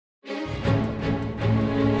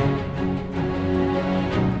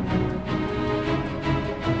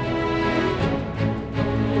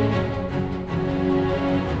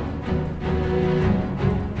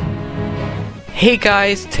Hey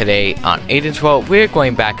guys, today on Aden's World, we're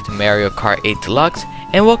going back to Mario Kart 8 Deluxe,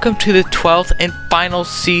 and welcome to the 12th and final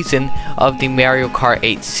season of the Mario Kart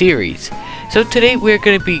 8 series. So today we're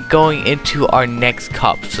going to be going into our next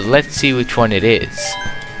cup, so let's see which one it is.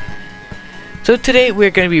 So today we're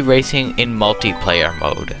going to be racing in multiplayer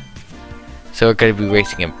mode. So we're going to be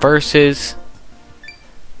racing in versus.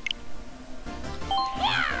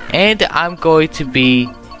 And I'm going to be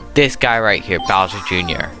this guy right here, Bowser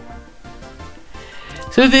Jr.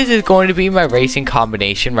 So this is going to be my racing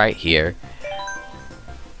combination right here.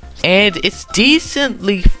 And it's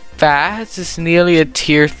decently fast. It's nearly a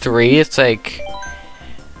tier 3. It's like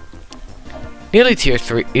nearly tier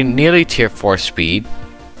 3, nearly tier 4 speed.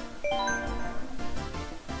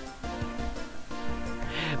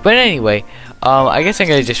 But anyway, I guess I'm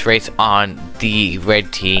gonna just race on the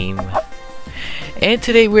red team. And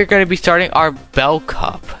today we're gonna be starting our Bell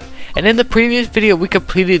Cup. And in the previous video we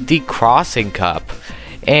completed the Crossing Cup.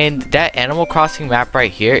 And that Animal Crossing map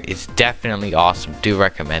right here is definitely awesome. Do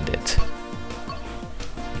recommend it.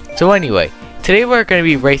 So anyway, today we're going to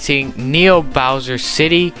be racing Neo Bowser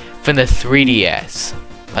City from the 3DS.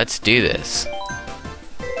 Let's do this.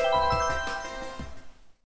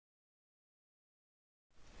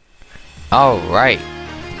 Alright,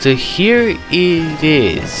 so here it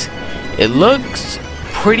is. It looks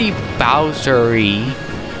pretty Bowser-y.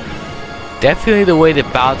 Definitely the way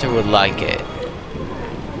that Bowser would like it.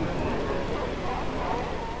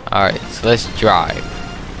 Alright, so let's drive.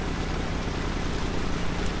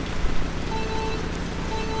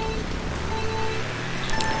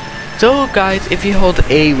 So guys, if you hold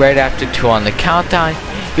A right after 2 on the countdown,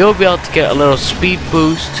 you'll be able to get a little speed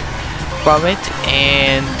boost from it.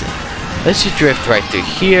 And let's just drift right through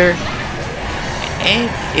here.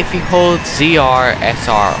 And if you hold ZR,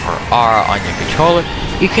 SR, or R on your controller,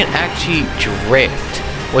 you can actually drift,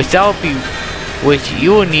 which you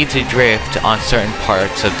will need to drift on certain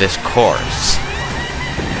parts of this course.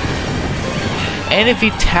 And if you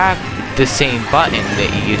tap the same button that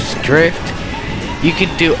you used to drift, you can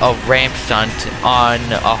do a ramp stunt on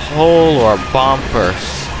a hole or a bump or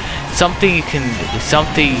something you can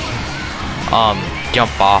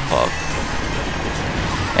jump off of.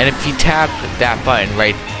 And if you tap that button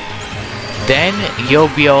right then, you'll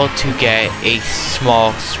be able to get a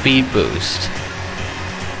small speed boost.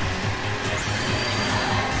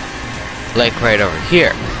 Like right over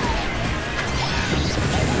here.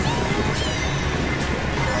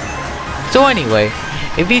 So anyway,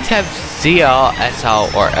 if you tap ZL,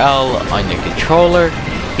 SL, or L on your controller,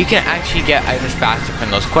 you can actually get items faster from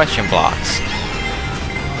those question blocks.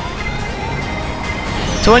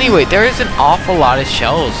 So anyway, there is an awful lot of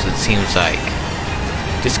shells, it seems like,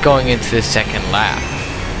 just going into the second lap.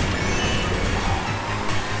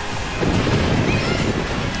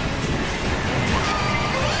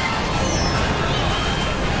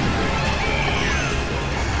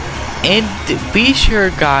 And be sure,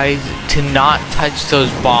 guys, to not touch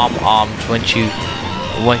those bomb arms once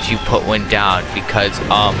you put one down, because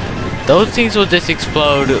those things will just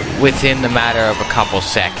explode within the matter of a couple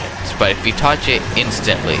seconds. But if you touch it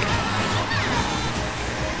instantly.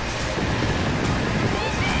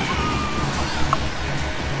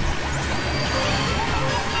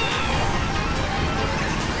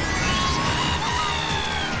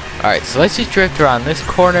 Alright, so let's just drift around this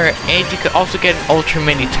corner, and you can also get an Ultra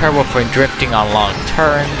Mini Turbo for drifting on long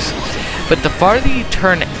turns. But the farther you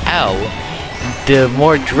turn L, the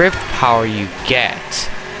more drift power you get.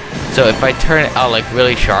 So if I turn L like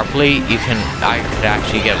really sharply, I could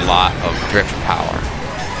actually get a lot of drift power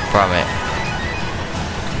from it.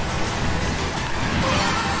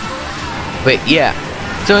 But yeah,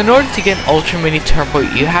 so in order to get an Ultra Mini Turbo,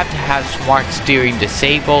 you have to have Smart Steering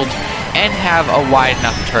disabled and have a wide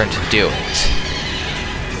enough turn to do it.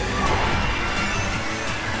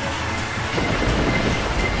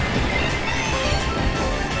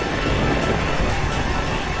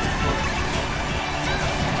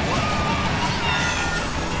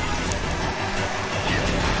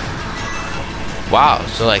 Wow,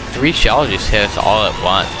 so like 3 shells just hit us all at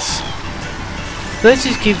once. Let's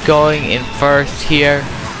just keep going in first here.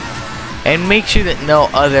 And make sure that no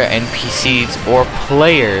other NPCs or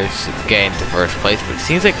players get into first place. But it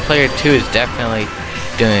seems like player 2 is definitely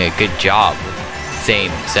doing a good job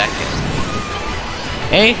staying second.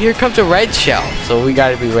 And here comes a red shell, so we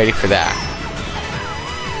gotta be ready for that.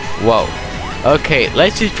 Whoa. Okay,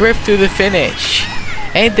 let's just drift through the finish.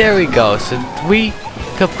 And there we go. So we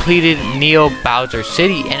completed Neo Bowser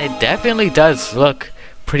City, and it definitely does look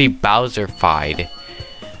pretty Bowser-fied.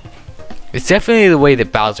 It's definitely the way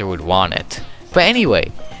that Bowser would want it. But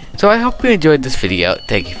anyway, So I hope you enjoyed this video.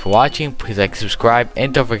 Thank you for watching. Please like, subscribe,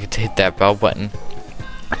 and don't forget to hit that bell button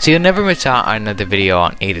so you'll never miss out on another video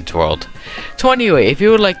on Aden's World. So anyway, if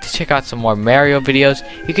you would like to check out some more Mario videos,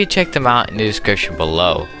 you can check them out in the description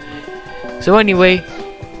below. So anyway,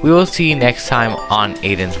 we will see you next time on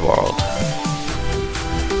Aden's World.